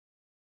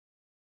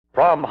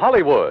From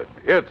Hollywood,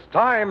 it's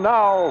time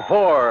now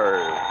for...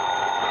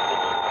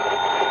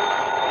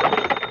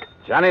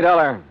 Johnny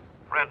Dollar.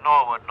 Fred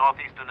Norwood,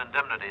 Northeastern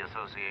Indemnity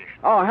Association.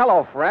 Oh,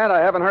 hello, Fred. I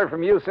haven't heard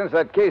from you since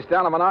that case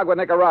down in Managua,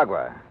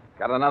 Nicaragua.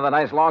 Got another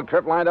nice long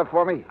trip lined up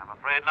for me? I'm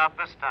afraid not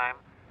this time.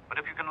 But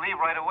if you can leave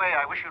right away,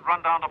 I wish you'd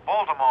run down to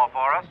Baltimore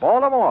for us.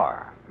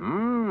 Baltimore?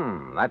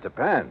 That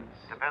depends.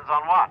 Depends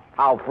on what?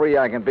 How free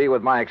I can be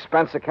with my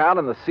expense account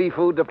in the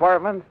seafood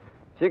department.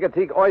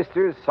 Chicoteague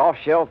oysters,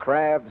 soft-shell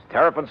crabs,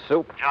 terrapin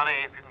soup. Johnny,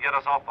 if you can get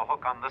us off the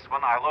hook on this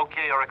one, I'll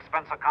okay your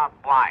expense account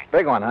blind.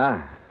 Big one, huh?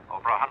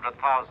 Over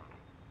 100,000.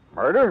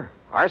 Murder?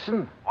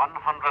 Arson?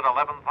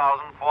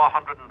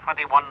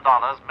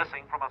 $111,421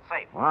 missing from a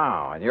safe.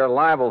 Wow, and you're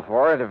liable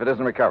for it if it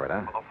isn't recovered,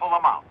 huh? For the full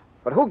amount.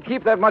 But who'd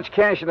keep that much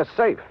cash in a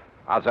safe?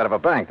 Outside of a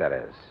bank, that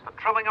is. The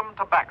Trillingham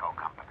Tobacco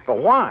Company. But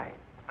why?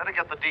 Better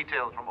get the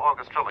details from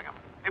August Trillingham,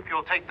 if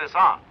you'll take this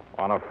on.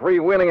 On a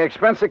freewheeling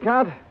expense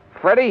account?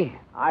 Freddie,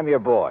 I'm your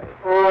boy.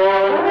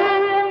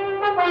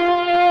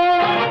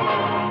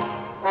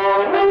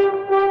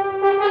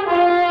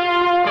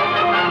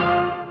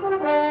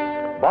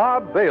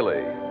 Bob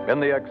Bailey in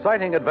the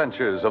exciting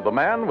adventures of the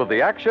man with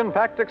the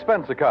action-packed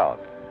expense account.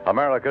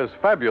 America's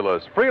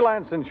fabulous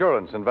freelance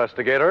insurance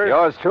investigator.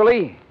 Yours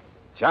truly,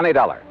 Johnny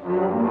Dollar.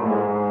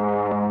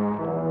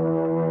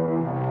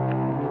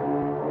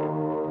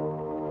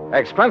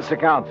 Expense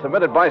account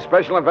submitted by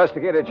Special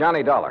Investigator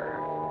Johnny Dollar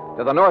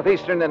to the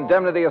Northeastern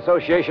Indemnity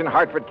Association,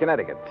 Hartford,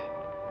 Connecticut.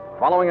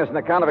 Following is an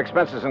account of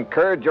expenses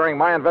incurred during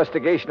my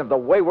investigation of the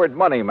Wayward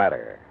money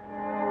matter.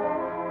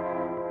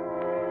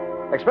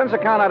 Expense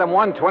account item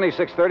 1,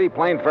 2630,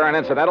 plane fare and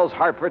incidentals,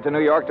 Hartford to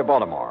New York to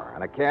Baltimore,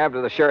 and a cab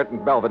to the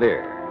Sheraton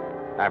Belvedere.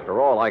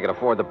 After all, I could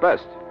afford the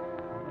best.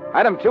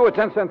 Item 2, a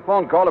 10-cent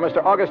phone call to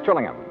Mr. August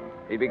Trillingham.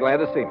 He'd be glad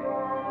to see me.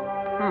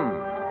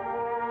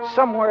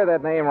 Somewhere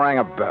that name rang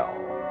a bell.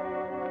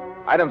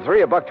 Item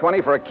 3, a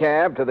 $1.20 for a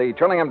cab to the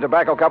Trillingham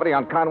Tobacco Company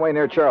on Conway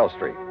near Charles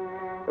Street.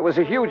 It was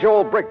a huge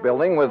old brick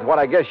building with what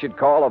I guess you'd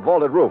call a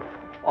vaulted roof.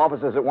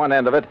 Offices at one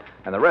end of it,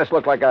 and the rest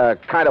looked like a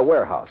kind of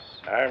warehouse.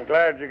 I'm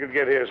glad you could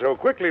get here so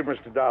quickly,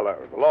 Mr. Dollar.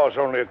 The loss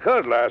only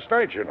occurred last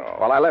night, you know.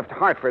 Well, I left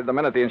Hartford the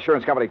minute the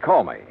insurance company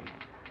called me.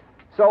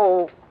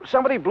 So,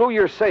 somebody blew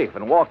your safe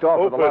and walked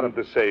off with a lot of...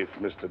 Opened the safe,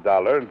 Mr.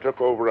 Dollar, and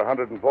took over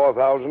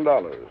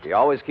 $104,000. Do you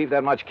always keep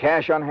that much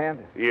cash on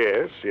hand?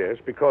 Yes,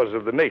 because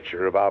of the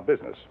nature of our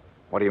business.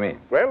 What do you mean?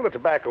 Well, the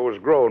tobacco was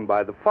grown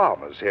by the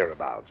farmers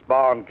hereabouts,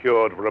 barn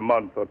cured for a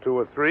month or 2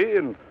 or 3,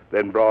 and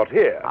then brought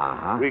here.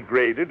 Uh-huh. We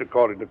graded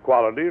according to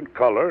quality and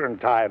color and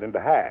tied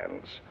into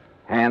hands.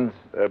 Hands?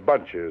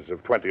 Bunches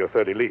of 20 or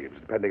 30 leaves,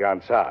 depending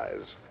on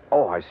size.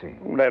 Oh, I see.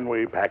 And then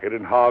we pack it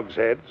in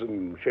hogsheads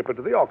and ship it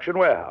to the auction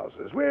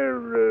warehouses.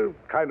 We're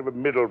kind of a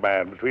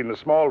middleman between the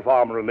small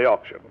farmer and the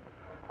auction.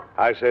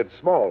 I said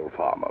small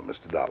farmer,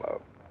 Mr. Dollar.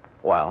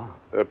 Well?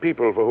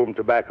 People for whom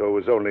tobacco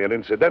is only an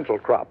incidental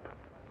crop.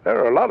 There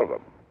are a lot of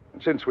them.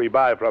 And since we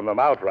buy from them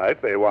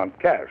outright, they want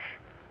cash.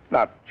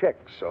 Not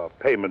checks or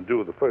payment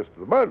due the first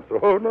of the month.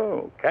 Oh,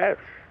 no, cash.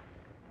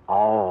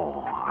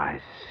 Oh, I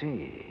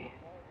see.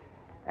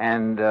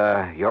 And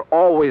you're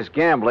always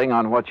gambling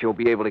on what you'll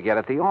be able to get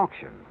at the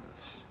auctions.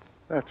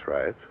 That's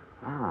right.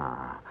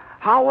 Ah.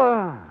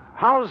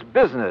 How's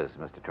business,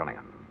 Mr.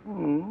 Trillingham?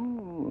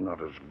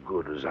 Not as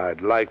good as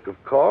I'd like,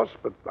 of course,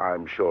 but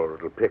I'm sure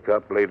it'll pick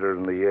up later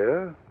in the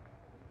year.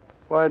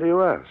 Why do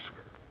you ask?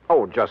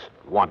 Oh, just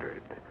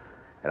wondered.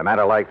 In a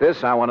matter like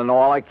this, I want to know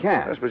all I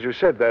can. Yes, but you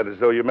said that as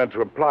though you meant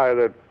to imply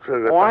that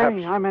Why?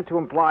 perhaps... I meant to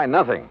imply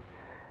nothing.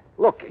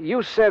 Look,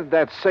 you said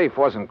that safe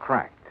wasn't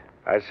cracked.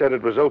 I said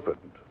it was opened,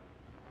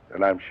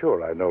 and I'm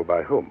sure I know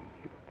by whom.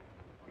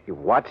 You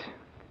what?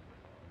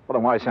 Well,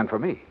 then why send for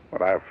me?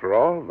 Well, after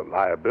all, the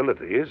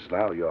liability is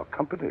now your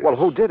company's. Well,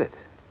 who did it?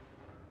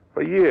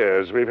 For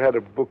years, we've had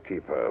a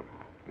bookkeeper,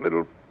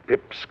 little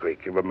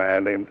pipsqueak of a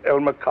man named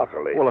Elmer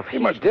Cockerly. Well, if he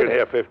must did have been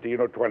it- here 15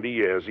 or 20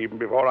 years, even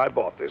before I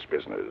bought this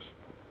business.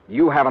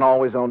 You haven't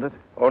always owned it?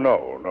 Oh,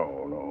 no.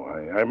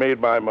 I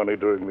made my money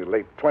during the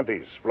late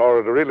 20s,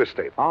 Florida real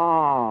estate.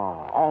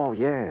 Oh,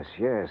 yes.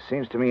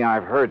 Seems to me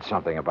I've heard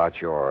something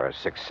about your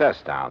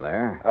success down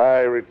there. I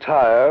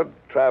retired,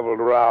 traveled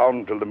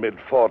around till the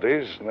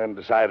mid-40s, and then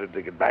decided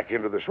to get back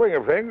into the swing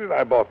of things, and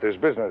I bought this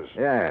business.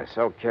 Yes,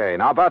 okay.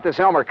 Now, about this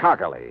Elmer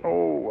Cockerly.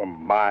 Oh, a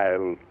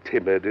mild,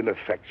 timid,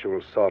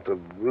 ineffectual sort of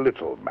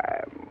little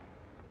man.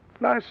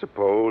 And I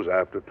suppose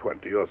after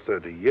 20 or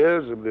 30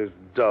 years of this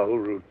dull,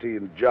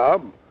 routine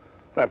job,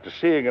 after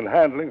seeing and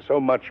handling so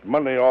much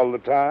money all the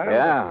time...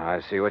 Yeah, I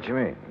see what you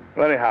mean.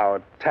 Well, anyhow,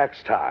 at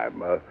tax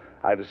time,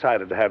 I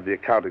decided to have the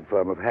accounting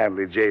firm of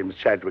Hanley, James,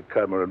 Chadwick,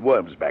 Kermer, and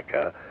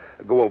Wormsbecker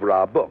go over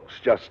our books,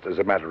 just as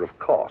a matter of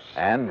course.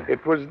 And?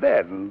 It was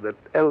then that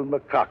Elmer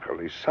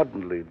Cockerly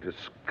suddenly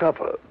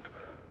discovered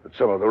that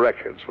some of the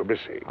records were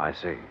missing. I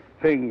see.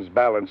 Things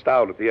balanced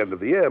out at the end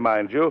of the year,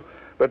 mind you,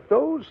 but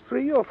those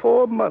 3 or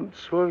 4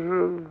 months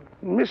were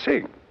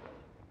missing.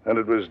 And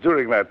it was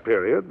during that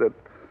period that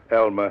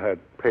Elmer had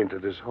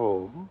painted his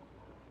home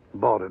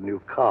Bought a new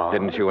car.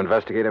 Didn't you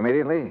investigate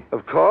immediately?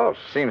 Of course.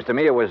 Seems to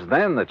me it was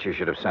then that you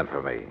should have sent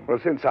for me. Well,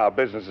 since our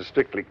business is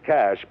strictly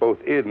cash,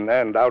 both in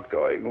and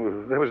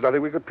outgoing, there was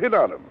nothing we could pin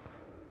on him.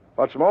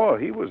 What's more,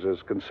 he was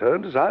as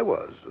concerned as I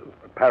was,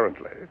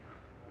 apparently.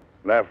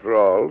 And after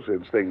all,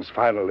 since things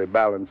finally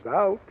balanced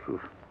out,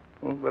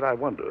 but I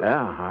wonder.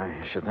 Yeah,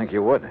 I should think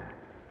you would.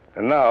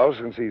 And now,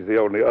 since he's the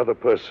only other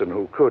person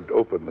who could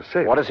open the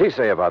safe... What does he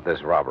say about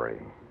this robbery?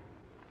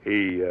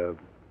 He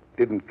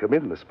didn't come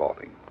in this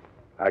morning.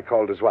 I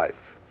called his wife.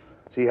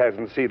 She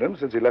hasn't seen him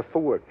since he left for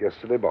work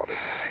yesterday morning.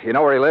 You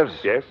know where he lives?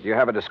 Yes. Do you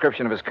have a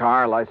description of his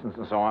car, license,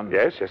 and so on?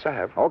 Yes, I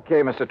have.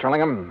 Okay, Mr.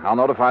 Trillingham. I'll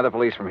notify the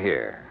police from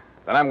here.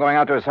 Then I'm going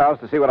out to his house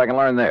to see what I can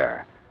learn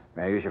there.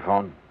 May I use your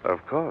phone?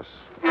 Of course.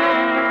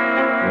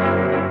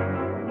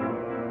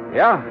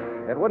 Yeah,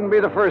 it wouldn't be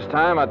the first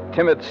time a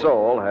timid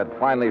soul had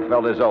finally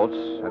felt his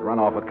oats, had run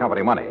off with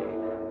company money.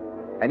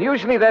 And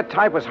usually that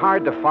type was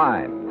hard to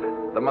find.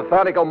 The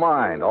methodical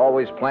mind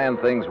always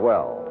planned things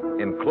well,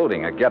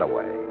 including a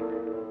getaway.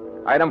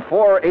 Item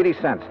 4, 80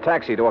 cents,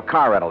 taxi to a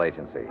car rental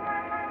agency.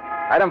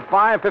 Item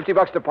 5,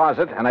 $50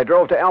 deposit, and I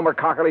drove to Elmer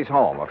Cockerly's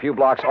home, a few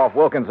blocks off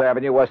Wilkins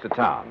Avenue, west of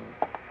town.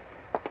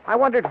 I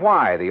wondered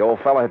why the old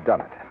fellow had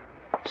done it.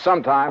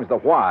 Sometimes the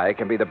why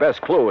can be the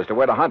best clue as to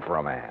where to hunt for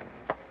a man.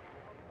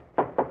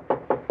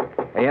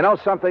 And you know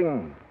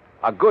something?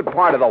 A good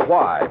part of the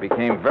why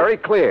became very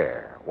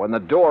clear when the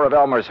door of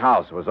Elmer's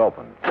house was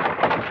opened.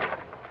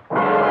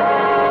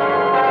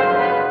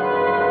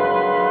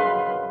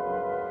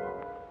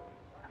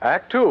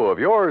 Act 2 of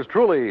yours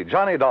truly,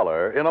 Johnny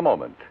Dollar, in a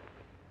moment.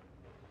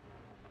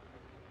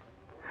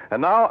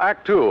 And now,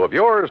 Act 2 of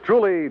yours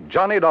truly,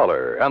 Johnny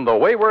Dollar, and the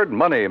Wayward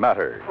Money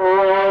Matter.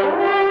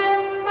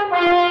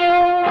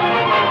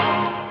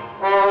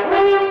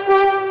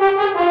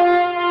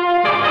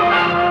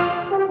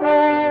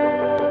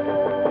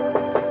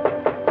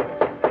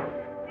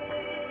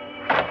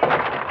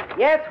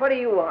 Yes, what do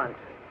you want?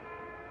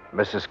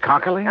 Mrs.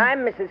 Cockerly?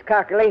 I'm Mrs.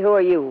 Cockerly. Who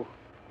are you?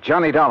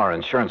 Johnny Dollar,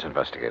 insurance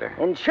investigator.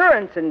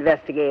 Insurance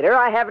investigator?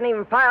 I haven't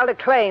even filed a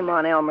claim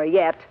on Elmer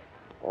yet.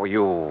 Oh,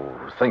 you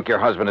think your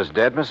husband is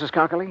dead, Mrs.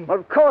 Cockerly? Well,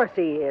 of course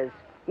he is.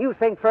 You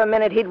think for a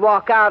minute he'd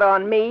walk out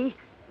on me?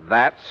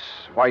 That's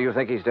why you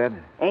think he's dead?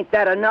 Ain't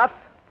that enough?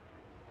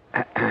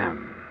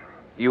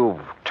 You've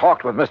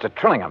talked with Mr.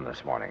 Trillingham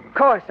this morning. Of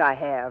course I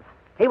have.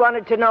 He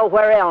wanted to know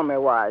where Elmer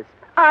was.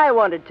 I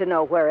wanted to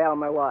know where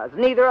Elmer was.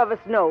 Neither of us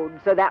knowed,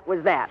 so that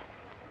was that.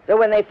 So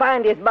when they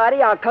find his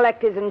body, I'll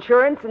collect his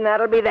insurance, and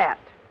that'll be that.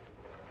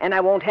 And I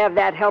won't have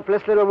that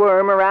helpless little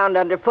worm around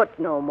underfoot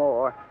no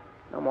more.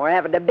 No more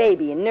having to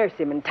baby and nurse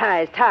him and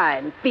tie his tie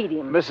and feed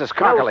him. Mrs.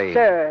 Cockerly. No,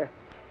 sir.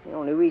 The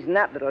only reason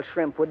that little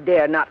shrimp would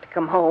dare not to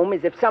come home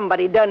is if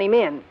somebody done him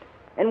in.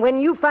 And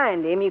when you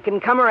find him, you can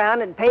come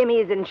around and pay me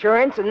his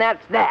insurance, and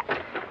that's that.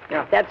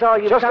 Now, if that's all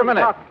you've Just come a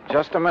minute. talk...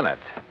 Just a minute.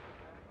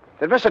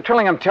 Did Mr.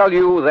 Trillingham tell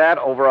you that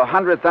over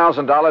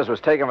 $100,000 was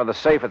taken from the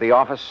safe at the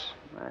office?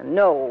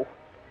 No.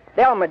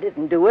 Elmer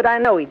didn't do it. I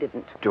know he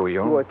didn't. Do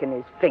you? Working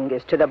his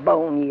fingers to the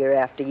bone year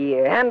after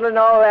year, handling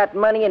all that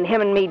money, and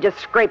him and me just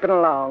scraping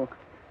along.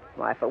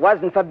 Why, if it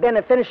wasn't for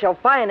beneficial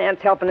finance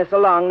helping us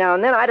along now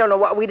and then, I don't know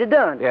what we'd have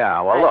done. Yeah,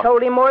 well, I look.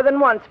 told him more than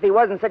once if he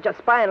wasn't such a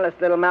spineless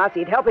little mouse,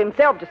 he'd help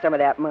himself to some of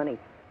that money.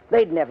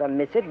 They'd never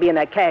miss it, being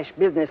a cash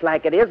business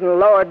like it is, and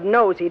Lord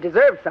knows he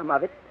deserves some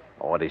of it.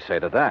 What'd he say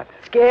to that?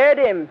 Scared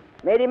him,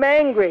 made him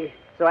angry,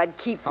 so I'd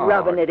keep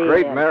rubbing it in.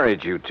 Great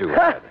marriage you two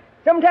had.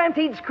 Sometimes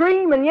he'd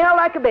scream and yell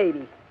like a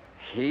baby.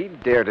 He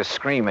dared to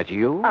scream at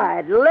you?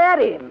 I'd let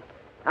him.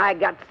 I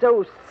got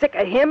so sick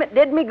of him, it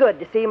did me good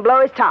to see him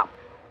blow his top.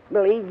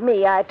 Believe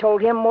me, I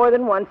told him more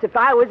than once, if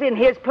I was in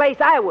his place,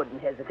 I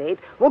wouldn't hesitate.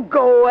 Well,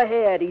 go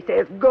ahead, he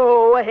says.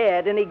 Go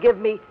ahead. And he give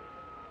me,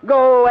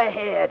 go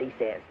ahead, he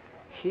says.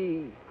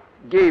 He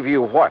gave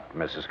you what,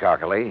 Mrs.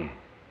 Cockerly?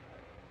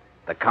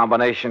 The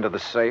combination to the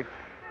safe?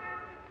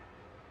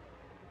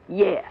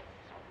 Yes.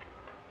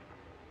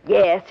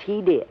 Yes,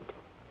 he did.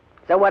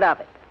 So what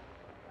of it?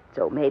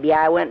 So maybe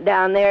I went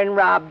down there and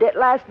robbed it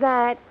last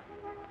night.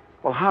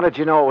 Well, how did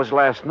you know it was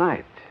last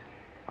night?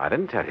 I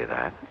didn't tell you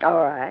that.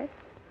 All right.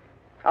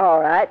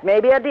 All right,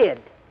 maybe I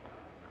did.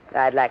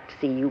 I'd like to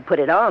see you put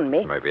it on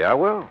me. Maybe I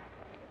will.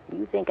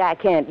 You think I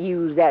can't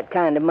use that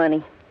kind of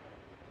money?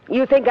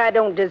 You think I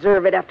don't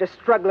deserve it after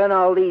struggling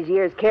all these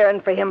years, caring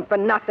for him for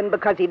nothing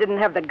because he didn't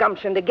have the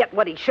gumption to get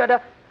what he should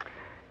have?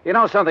 You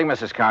know something,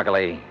 Mrs.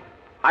 Cockerly?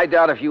 I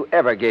doubt if you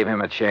ever gave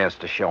him a chance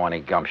to show any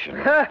gumption.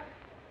 Huh?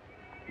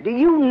 Do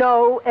you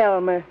know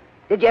Elmer?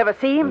 Did you ever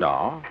see him?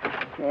 No.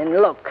 And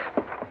look.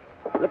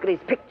 Look at his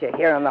picture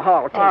here on the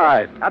hall table. All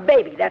right. A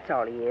baby, that's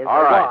all he is. All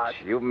or right. was.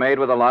 You've made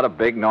with a lot of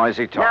big,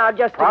 noisy talk. Now,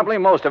 just Probably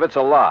most of it's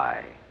a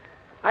lie.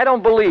 I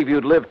don't believe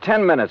you'd live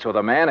 10 minutes with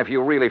a man if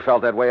you really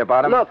felt that way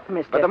about him. Look,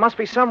 mister. But there must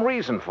be some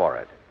reason for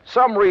it.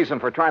 Some reason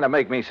for trying to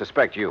make me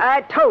suspect you.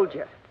 I told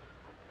you.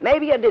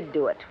 Maybe you did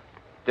do it.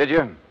 Did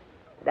you?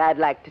 But I'd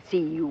like to see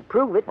you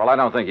prove it. Well, I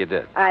don't think you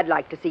did. I'd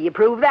like to see you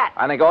prove that.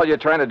 I think all you're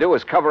trying to do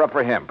is cover up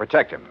for him,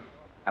 protect him.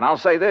 And I'll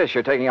say this,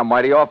 you're taking a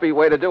mighty offbeat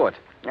way to do it.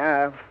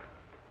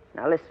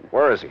 Now, listen.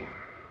 Where is he?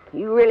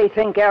 You really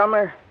think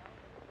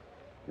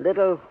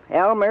little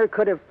Elmer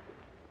could have...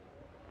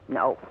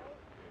 No.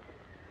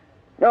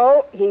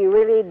 No, he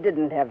really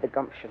didn't have the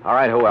gumption. All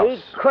right, who else?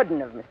 He couldn't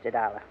have, Mr.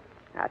 Dollar.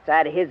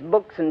 Outside of his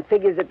books and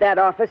figures at that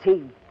office,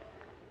 he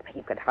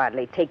could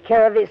hardly take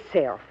care of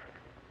himself.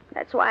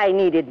 That's why he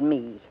needed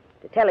me,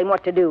 to tell him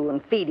what to do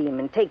and feed him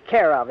and take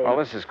care of him. Well,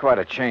 this is quite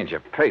a change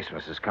of pace,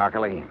 Mrs.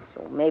 Cockerly.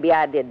 So maybe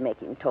I did make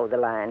him toe the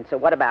line. So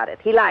what about it?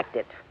 He liked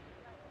it.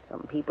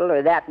 Some people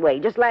are that way,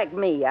 just like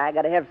me. I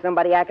got to have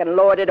somebody I can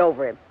lord it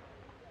over him.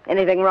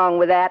 Anything wrong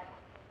with that?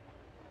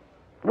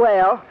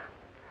 Well...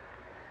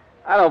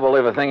 I don't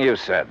believe a thing you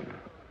said.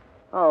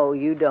 Oh,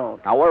 you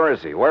don't? Now, where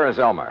is he? Where is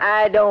Elmer?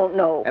 I don't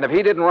know. And if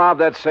he didn't rob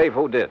that safe,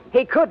 who did?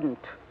 He couldn't.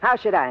 How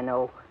should I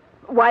know?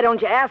 Why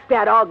don't you ask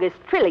that August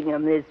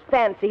Trillingham, his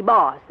fancy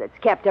boss that's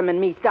kept him and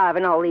me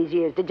starving all these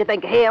years? Did you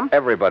think of him?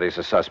 Everybody's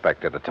a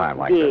suspect at a time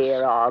like this.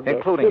 Dear August.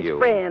 Including his you.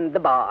 Friend, the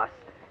boss.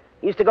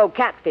 Used to go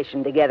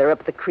catfishing together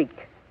up the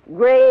creek.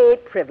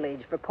 Great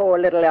privilege for poor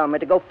little Elmer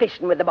to go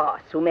fishing with the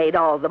boss who made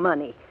all the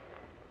money.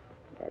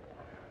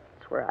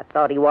 That's where I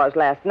thought he was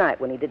last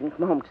night when he didn't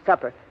come home to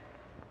supper.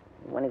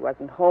 When he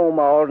wasn't home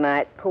all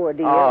night, poor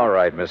dear. All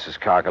right, Mrs.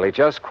 Cockerly,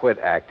 just quit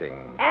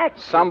acting.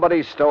 Acting?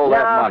 Somebody stole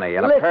that Now, money,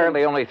 and listen.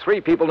 apparently only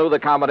 3 people knew the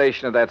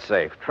combination of that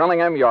safe.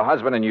 Trillingham, your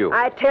husband, and you.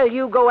 I tell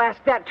you, go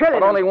ask that Trillingham.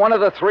 But only one of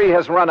the 3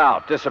 has run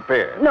out,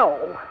 disappeared.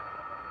 No.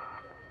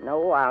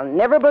 No, I'll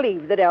never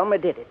believe that Elmer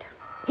did it.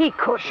 He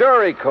could.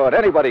 Sure he could.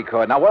 Anybody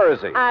could. Now, where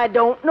is he? I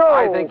don't know.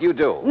 I think you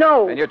do.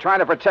 No. And you're trying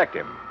to protect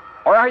him.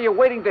 Or are you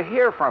waiting to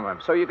hear from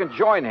him so you can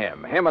join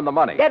him and the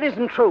money? That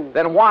isn't true.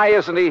 Then why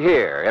isn't he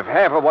here, if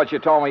half of what you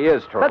told me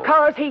is true?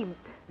 Because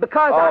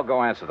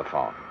go answer the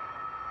phone.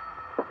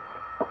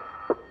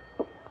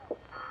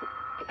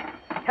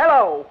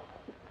 Hello.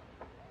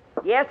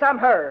 Yes, I'm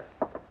her.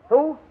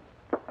 Who?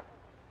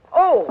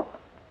 Oh,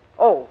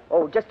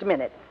 just a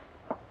minute.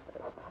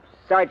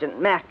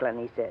 Sergeant Macklin,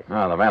 he says.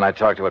 Oh, the man I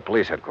talked to at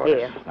police headquarters.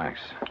 Here. Thanks.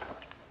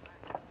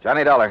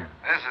 Johnny Dollar.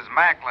 This is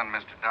Macklin,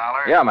 Mr.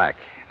 Dollar. Yeah, Mac.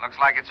 Looks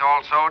like it's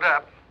all sewed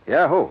up.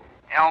 Yeah, who?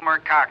 Elmer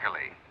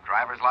Cockerly.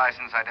 Driver's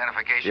license,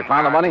 identification You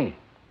found the card. money?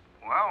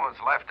 Well,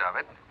 what's left of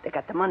it. They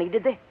got the money,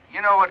 did they?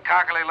 You know what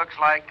Cockerly looks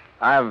like?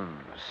 I've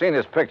seen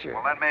his picture.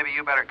 Well, then maybe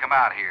you better come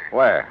out here.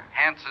 Where?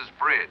 Hance's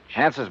Bridge.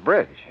 Hance's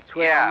Bridge. It's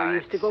where Yeah, Elmer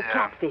used to go it's,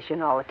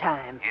 catfishing all the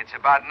time. It's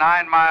about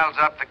 9 miles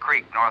up the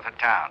creek north of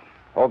town.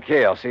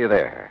 Okay, I'll see you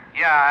there.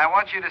 Yeah, I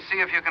want you to see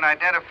if you can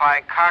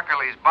identify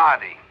Cockerly's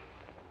body.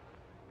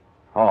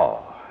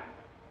 Oh,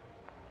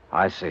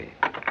 I see.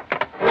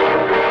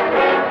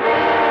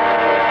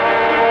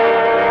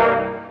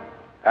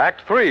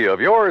 Act 3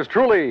 of yours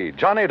truly,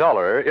 Johnny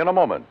Dollar, in a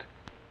moment.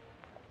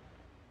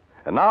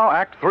 And now,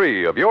 Act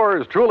 3 of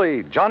yours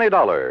truly, Johnny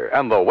Dollar,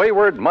 and the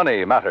Wayward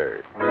Money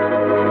Matter.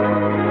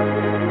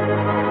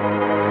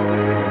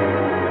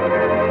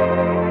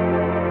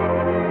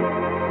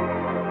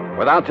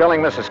 Without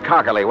telling Mrs.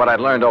 Cockerly what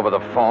I'd learned over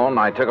the phone,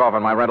 I took off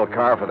in my rental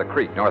car for the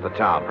creek north of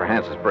town for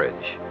Hance's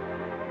Bridge.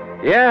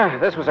 Yeah,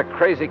 this was a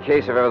crazy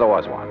case if ever there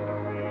was one.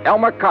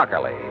 Elmer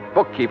Cockerly,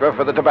 bookkeeper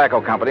for the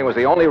tobacco company, was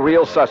the only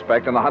real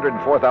suspect in the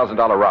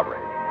 $104,000 robbery.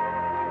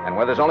 And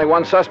where there's only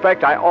one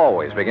suspect, I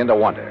always begin to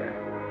wonder.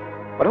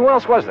 But who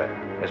else was there?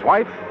 His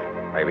wife?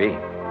 Maybe.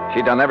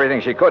 She'd done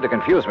everything she could to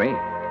confuse me.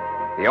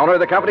 The owner of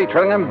the company,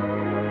 Trillingham?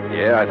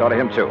 Yeah, I thought of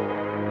him too.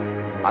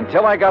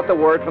 Until I got the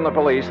word from the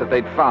police that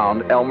they'd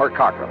found Elmer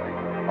Cockerly,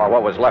 or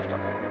what was left of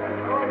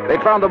him.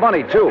 They'd found the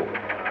money, too,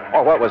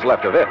 or what was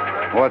left of it.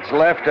 What's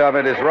left of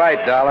it is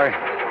right, Dollar.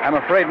 I'm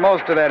afraid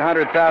most of that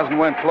 100,000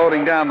 went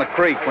floating down the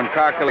creek when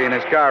Cockerly and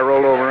his car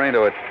rolled over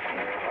into it.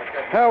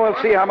 Well, we'll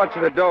see how much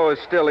of the dough is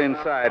still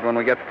inside when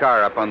we get the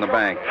car up on the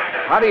bank.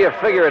 How do you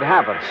figure it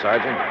happened,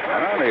 Sergeant?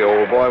 Well, the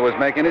old boy was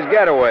making his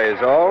getaway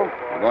is all.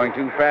 Going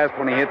too fast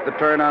when he hit the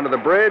turn onto the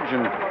bridge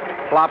and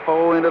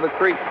plop-o into the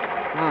creek.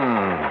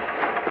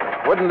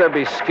 Wouldn't there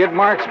be skid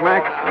marks,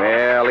 Mac?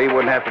 Well, he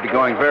wouldn't have to be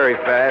going very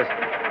fast.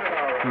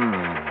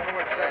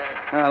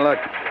 Now, look.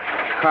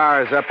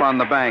 Car's up on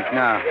the bank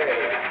now.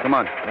 Come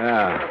on.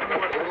 Yeah.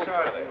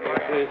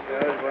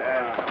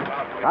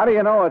 How do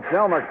you know it's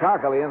Elmer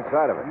Cockerly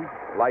inside of it?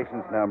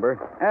 License number.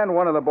 And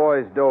one of the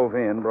boys dove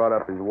in, brought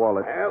up his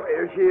wallet. Well,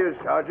 here she is,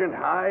 Sergeant.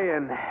 High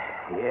and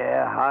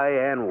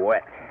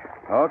wet.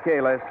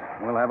 Okay, Les.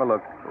 We'll have a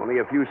look. Only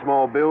a few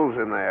small bills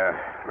in there.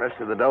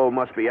 Rest of the dough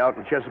must be out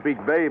in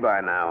Chesapeake Bay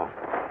by now.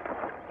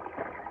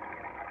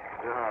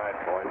 All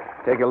right, boys.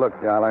 Take a look,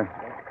 Dollar.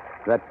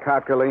 Is that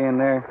Cockerly in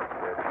there?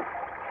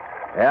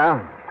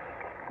 Yeah?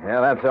 Yeah,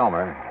 that's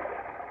Elmer.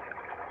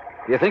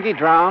 Do you think he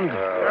drowned?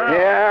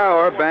 Yeah,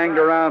 or banged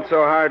around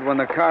so hard when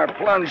the car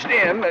plunged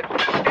in that...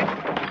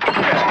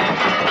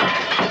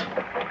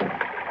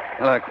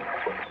 Look.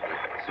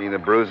 See the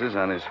bruises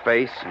on his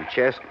face and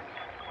chest?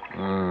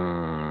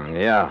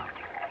 Yeah.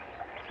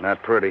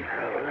 Not pretty.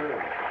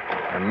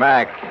 And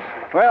Mac.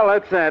 Well,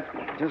 that's that.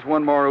 Just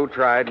one more who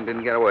tried and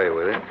didn't get away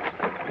with it.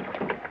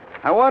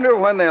 I wonder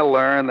when they'll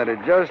learn that it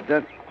just...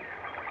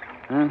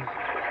 Huh?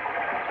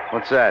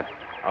 What's that?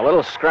 A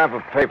little scrap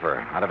of paper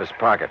out of his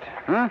pocket.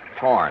 Huh?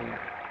 Torn.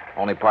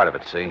 Only part of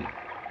it, see?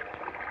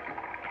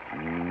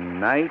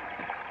 Night.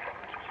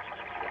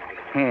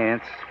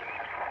 Pants.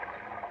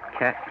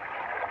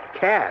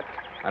 Cat.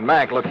 And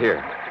Mac, look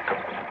here.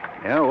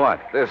 Yeah, what?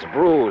 This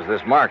bruise,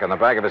 this mark on the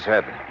back of his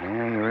head.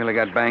 Yeah, you really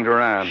got banged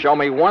around. Show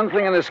me one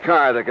thing in this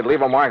car that could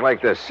leave a mark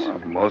like this. Well,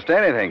 most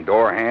anything.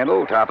 Door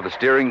handle, top of the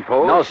steering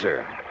post. No,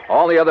 sir.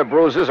 All the other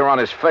bruises are on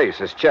his face,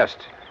 his chest.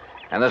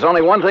 And there's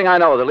only one thing I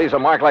know that leaves a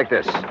mark like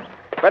this.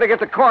 Better get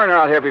the coroner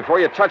out here before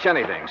you touch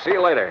anything. See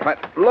you later. But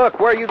look,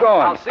 where are you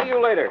going? I'll see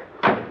you later.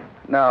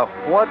 Now,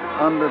 what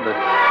under the...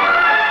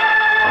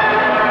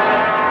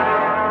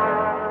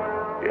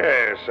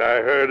 Yes,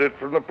 I heard it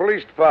from the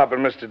police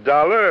department, Mr.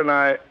 Dollar,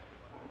 and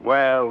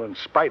well, in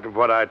spite of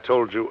what I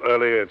told you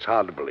earlier, it's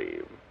hard to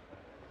believe.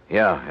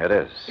 Yeah, it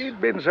is.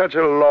 He'd been such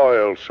a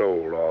loyal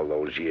soul all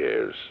those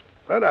years.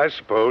 But I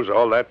suppose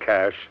all that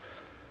cash,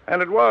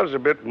 and it was a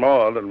bit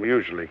more than we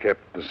usually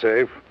kept in the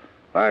safe,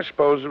 I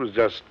suppose it was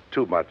just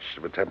too much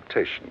of a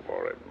temptation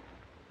for him.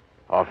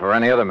 Or for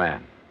any other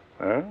man.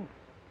 Huh?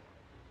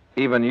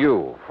 Even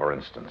you, for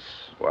instance.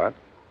 What?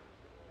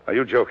 Are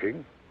you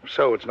joking?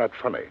 So it's not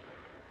funny.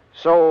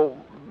 So,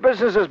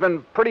 business has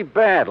been pretty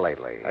bad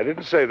lately. I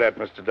didn't say that,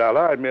 Mr.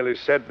 Dollar. I merely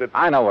said that...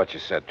 I know what you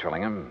said,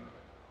 Trillingham.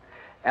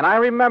 And I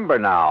remember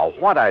now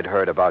what I'd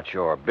heard about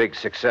your big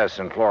success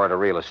in Florida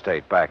real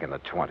estate back in the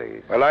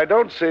 20s. Well, I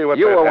don't see what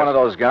You that were has- one of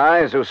those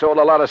guys who sold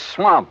a lot of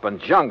swamp and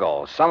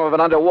jungle, some of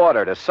it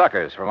underwater, to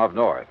suckers from up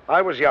north.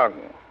 I was young,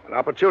 an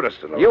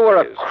opportunist in those You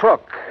were days. a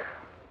crook.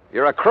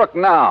 You're a crook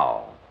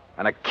now,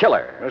 and a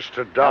killer. Mr.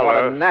 And what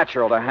Dollar... a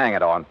natural to hang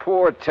it on.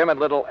 Poor, timid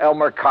little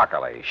Elmer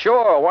Cockerly.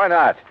 Sure, why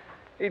not?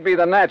 He'd be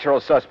the natural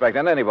suspect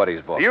in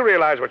anybody's book. Do you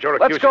realize what you're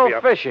Let's accusing me go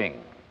of? fishing.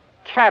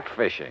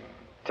 Catfishing.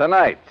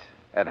 Tonight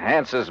at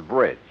Hance's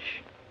Bridge.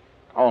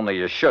 Only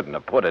you shouldn't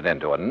have put it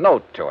into a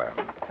note to him.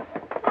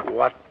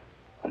 What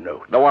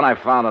note? The one I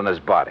found on his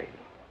body.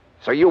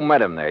 So you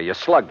met him there. You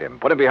slugged him,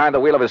 put him behind the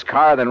wheel of his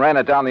car, then ran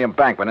it down the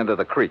embankment into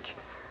the creek.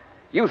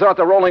 You thought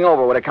the rolling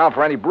over would account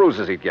for any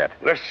bruises he'd get.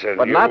 Listen,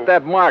 But you... not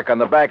that mark on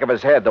the back of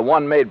his head, the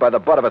one made by the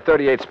butt of a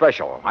 .38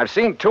 Special. I've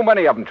seen too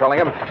many of them,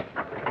 Trillingham.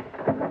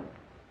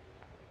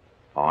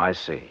 Oh, I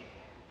see.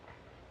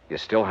 You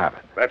still have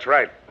it. That's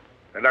right.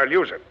 And I'll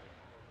use it.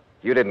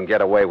 You didn't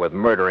get away with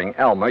murdering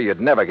Elmer. You'd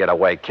never get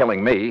away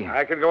killing me.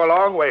 I can go a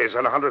long ways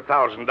on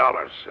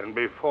 $100,000. And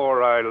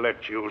before I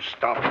let you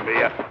stop me...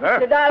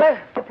 Mr.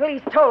 Dollar, the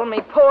police told me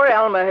poor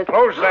Elmer has...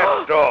 Close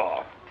that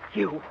door.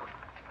 You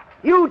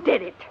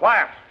did it.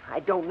 Quiet.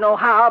 I don't know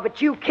how,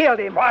 but you killed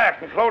him. Quiet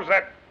and close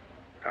that...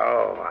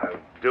 Oh, I'll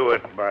do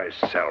it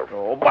myself.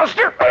 Oh,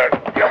 Buster!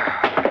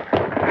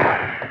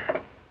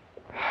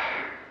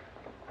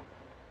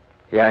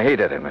 Yeah, he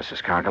did it,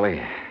 Mrs.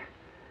 Cockerly.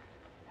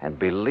 And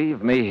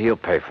believe me, he'll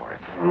pay for it.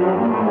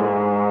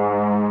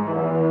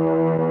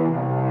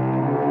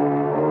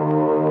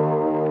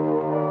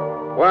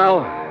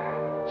 Well,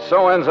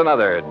 so ends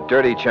another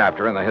dirty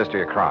chapter in the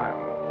history of crime.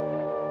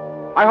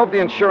 I hope the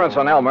insurance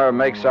on Elmer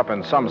makes up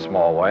in some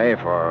small way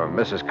for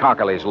Mrs.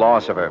 Cockerly's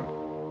loss of her...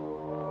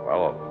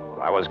 Well,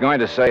 I was going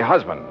to say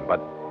husband,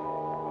 but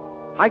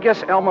I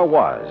guess Elmer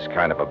was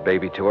kind of a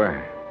baby to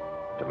her.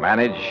 To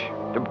manage,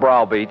 to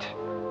browbeat,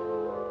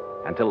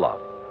 and to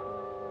love.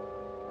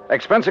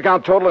 Expense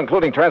account total,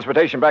 including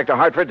transportation back to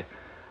Hartford,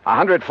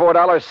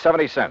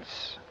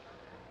 $104.70.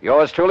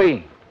 Yours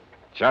truly,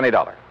 Johnny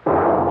Dollar.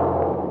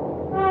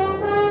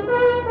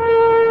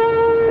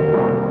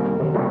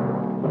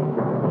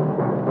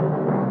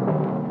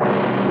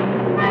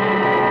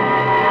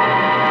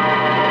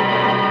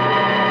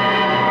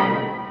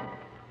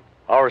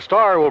 Our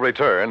star will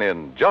return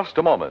in just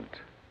a moment.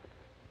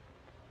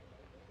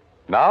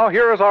 Now,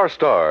 here is our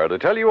star to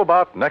tell you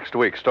about next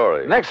week's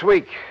story. Next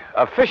week,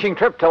 a fishing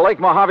trip to Lake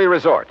Mojave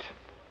Resort.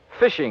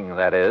 Fishing,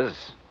 that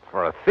is,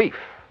 for a thief.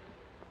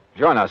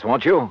 Join us,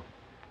 won't you?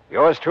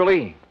 Yours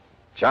truly,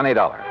 Johnny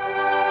Dollar.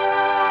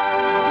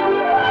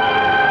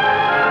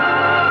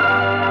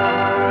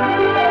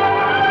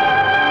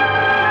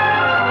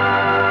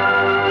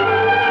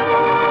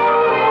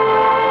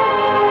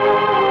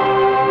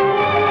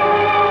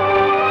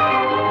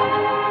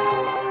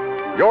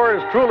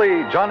 Yours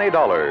truly, Johnny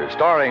Dollar,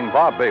 starring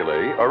Bob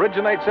Bailey,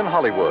 originates in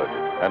Hollywood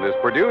and is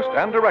produced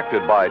and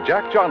directed by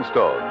Jack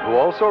Johnstone, who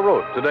also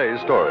wrote today's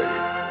story.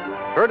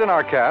 Heard in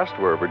our cast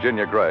were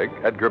Virginia Gregg,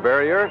 Edgar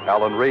Barrier,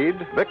 Alan Reed,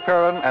 Vic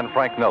Perrin, and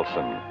Frank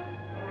Nelson.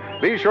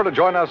 Be sure to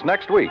join us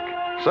next week,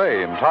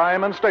 same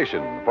time and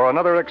station, for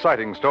another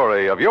exciting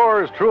story of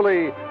yours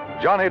truly,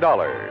 Johnny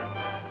Dollar.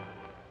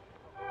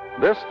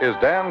 This is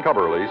Dan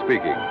Cubberly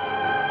speaking.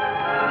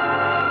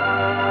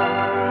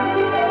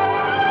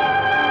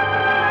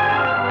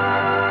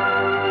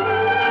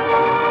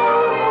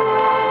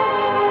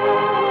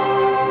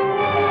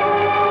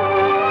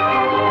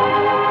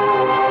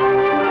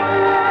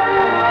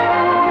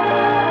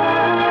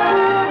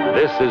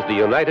 This is the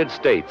United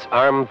States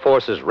Armed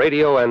Forces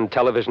Radio and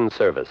Television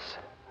Service.